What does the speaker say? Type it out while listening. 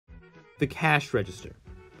the cash register.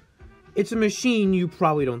 It's a machine you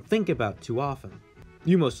probably don't think about too often.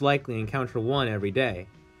 You most likely encounter one every day.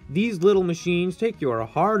 These little machines take your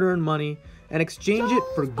hard-earned money and exchange it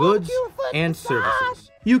for goods and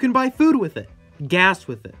services. You can buy food with it, gas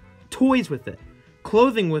with it, toys with it,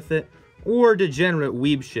 clothing with it, or degenerate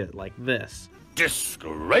weeb shit like this.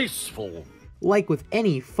 Disgraceful! Like with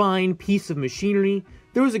any fine piece of machinery,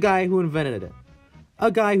 there was a guy who invented it,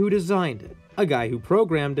 a guy who designed it, a guy who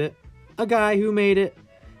programmed it, a guy who made it,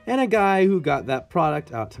 and a guy who got that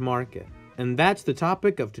product out to market. And that's the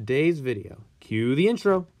topic of today's video. Cue the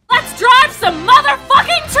intro. Let's drive some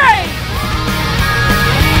motherfucking trains!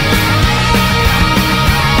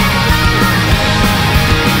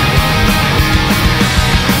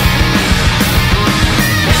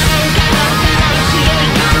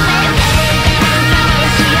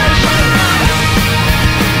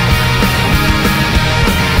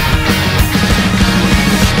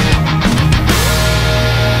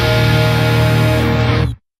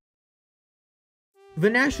 The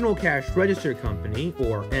National Cash Register Company,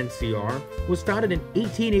 or NCR, was founded in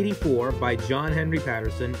 1884 by John Henry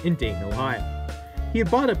Patterson in Dayton, Ohio. He had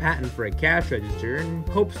bought a patent for a cash register and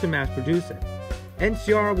hopes to mass produce it.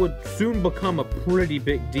 NCR would soon become a pretty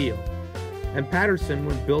big deal, and Patterson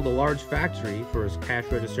would build a large factory for his cash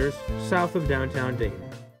registers south of downtown Dayton.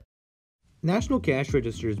 National Cash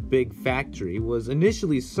Register's big factory was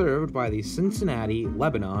initially served by the Cincinnati,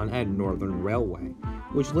 Lebanon, and Northern Railway,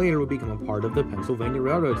 which later would become a part of the Pennsylvania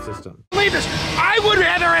Railroad system. Believe this, I would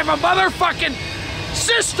rather have a motherfucking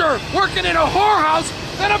sister working in a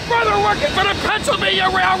whorehouse than a brother working for the Pennsylvania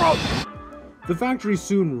Railroad! The factory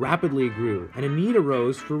soon rapidly grew, and a need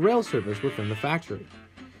arose for rail service within the factory.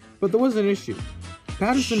 But there was an issue.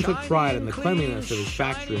 Patterson took pride in the cleanliness of his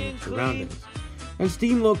factory and its surroundings, and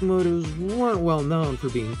steam locomotives weren't well known for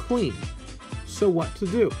being clean. So what to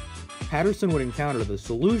do? Patterson would encounter the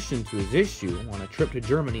solution to his issue on a trip to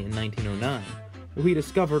Germany in 1909, where he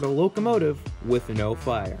discovered a locomotive with no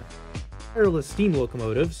fire. Fireless steam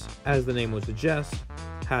locomotives, as the name would suggest,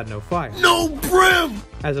 had no fire. No brim!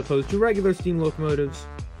 As opposed to regular steam locomotives,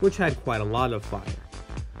 which had quite a lot of fire.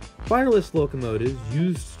 Fireless locomotives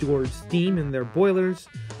used stored steam in their boilers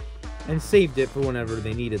and saved it for whenever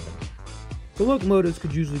they needed them. The locomotives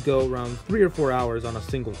could usually go around 3 or 4 hours on a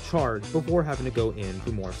single charge before having to go in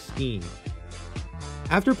for more steam.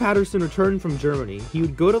 After Patterson returned from Germany, he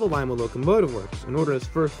would go to the Lima Locomotive Works and order his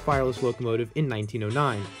first fireless locomotive in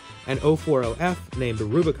 1909, an 040F named the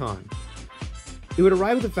Rubicon. It would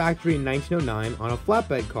arrive at the factory in 1909 on a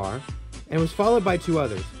flatbed car, and was followed by 2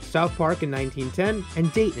 others, South Park in 1910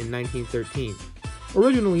 and Dayton in 1913.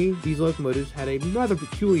 Originally, these locomotives had a rather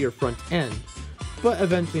peculiar front end, but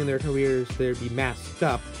eventually in their careers they'd be masked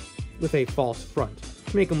up with a false front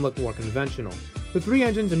to make them look more conventional. The 3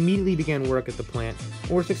 engines immediately began work at the plant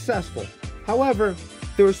and were successful. However,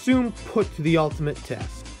 they were soon put to the ultimate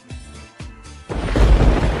test.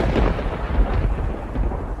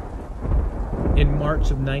 In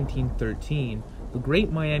March of 1913, the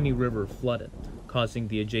Great Miami River flooded, causing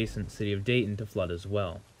the adjacent city of Dayton to flood as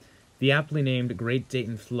well. The aptly named Great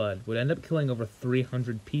Dayton Flood would end up killing over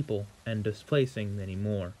 300 people and displacing many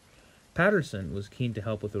more. Patterson was keen to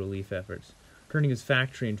help with the relief efforts, turning his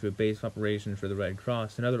factory into a base of operations for the Red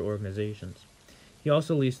Cross and other organizations. He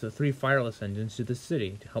also leased the 3 fireless engines to the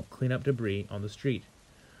city to help clean up debris on the street.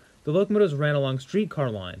 The locomotives ran along streetcar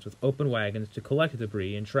lines with open wagons to collect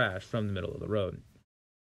debris and trash from the middle of the road.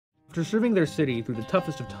 After serving their city through the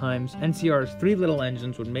toughest of times, NCR's 3 little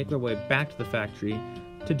engines would make their way back to the factory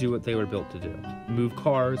to do what they were built to do, move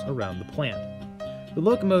cars around the plant. The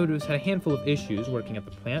locomotives had a handful of issues working at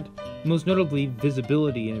the plant, most notably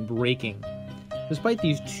visibility and braking. Despite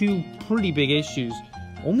these 2 pretty big issues,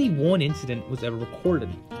 only 1 incident was ever recorded.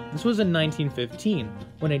 This was in 1915,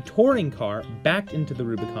 when a touring car backed into the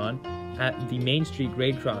Rubicon at the Main Street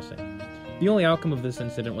grade crossing. The only outcome of this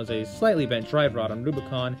incident was a slightly bent drive rod on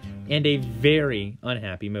Rubicon and a very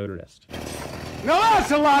unhappy motorist. Now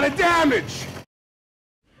that's a lot of damage!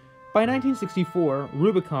 By 1964,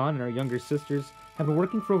 Rubicon and her younger sisters had been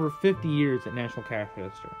working for over 50 years at National Cash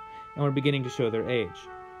Register, and were beginning to show their age.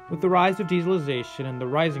 With the rise of dieselization and the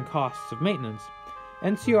rising costs of maintenance,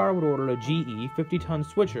 NCR would order a GE 50-ton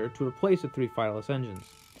switcher to replace the 3 fireless engines.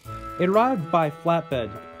 It arrived by flatbed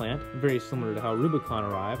at the plant, very similar to how Rubicon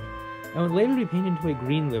arrived, and would later be painted into a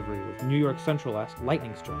green livery with New York Central-esque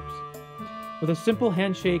lightning stripes. With a simple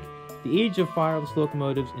handshake, the age of fireless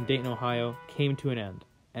locomotives in Dayton, Ohio came to an end,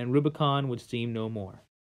 and Rubicon would seem no more.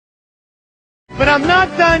 But I'm not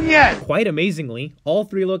done yet! Quite amazingly, all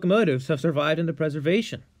 3 locomotives have survived into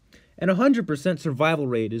preservation, and 100% survival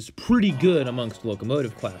rate is pretty good amongst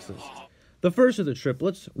locomotive classes. The first of the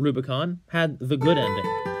triplets, Rubicon, had the good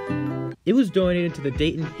ending. It was donated to the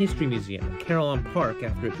Dayton History Museum at Carillon Park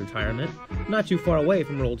after its retirement, not too far away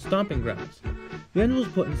from her old stomping grounds. The engine was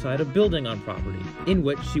put inside a building on property, in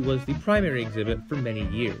which she was the primary exhibit for many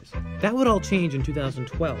years. That would all change in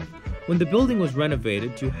 2012, when the building was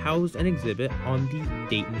renovated to house an exhibit on the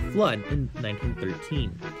Dayton flood in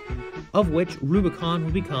 1913, of which Rubicon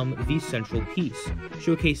will become the central piece,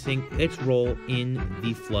 showcasing its role in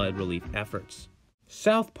the flood relief efforts.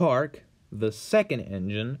 South Park, the second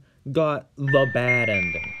engine, got the bad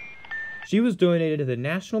ending. She was donated to the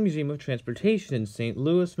National Museum of Transportation in St.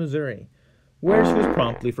 Louis, Missouri, where she was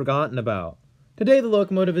promptly forgotten about. Today the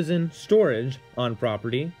locomotive is in storage on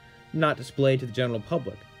property, not displayed to the general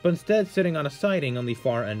public, but instead sitting on a siding on the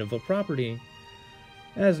far end of the property,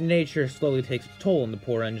 as nature slowly takes its toll on the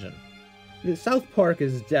poor engine. South Park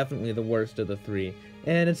is definitely the worst of the three,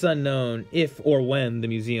 and it's unknown if or when the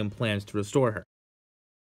museum plans to restore her.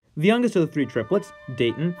 The youngest of the three triplets,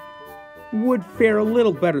 Dayton, would fare a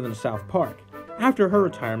little better than South Park. After her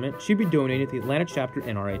retirement, she'd be donated to the Atlanta chapter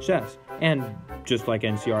NRHS, and, just like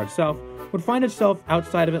NCR itself, would find itself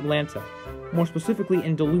outside of Atlanta, more specifically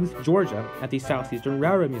in Duluth, Georgia, at the Southeastern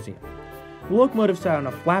Railroad Museum. The locomotive sat on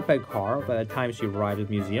a flatbed car by the time she arrived at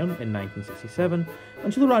the museum in 1967,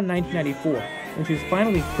 until around 1994, when she was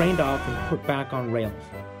finally craned off and put back on rails.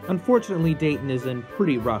 Unfortunately, Dayton is in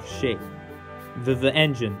pretty rough shape. The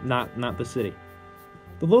engine, not the city.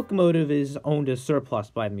 The locomotive is owned as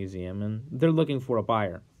surplus by the museum, and they're looking for a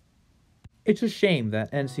buyer. It's a shame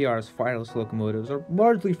that NCR's Fireless Locomotives are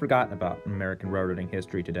largely forgotten about in American railroading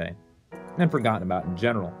history today, and forgotten about in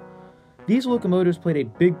general. These locomotives played a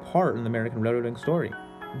big part in the American railroading story.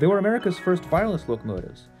 They were America's first fireless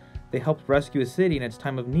locomotives. They helped rescue a city in its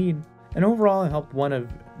time of need, and overall helped one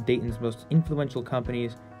of Dayton's most influential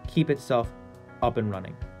companies keep itself up and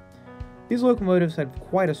running. These locomotives had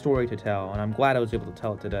quite a story to tell, and I'm glad I was able to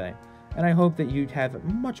tell it today. And I hope that you have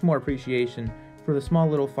much more appreciation for the small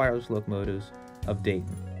little fireless locomotives of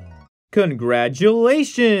Dayton.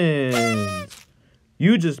 Congratulations!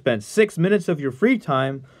 You just spent 6 minutes of your free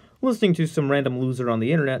time listening to some random loser on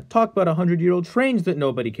the internet talk about 100-year-old trains that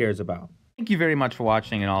nobody cares about. Thank you very much for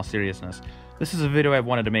watching in all seriousness. This is a video I've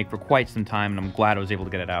wanted to make for quite some time, and I'm glad I was able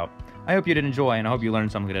to get it out. I hope you did enjoy, and I hope you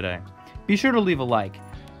learned something today. Be sure to leave a like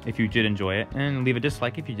if you did enjoy it, and leave a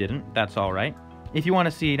dislike if you didn't. That's alright. If you want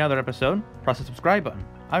to see another episode, press the subscribe button.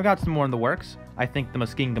 I've got some more in the works. I think the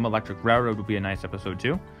Muskingum Electric Railroad would be a nice episode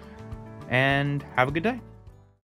too. And have a good day.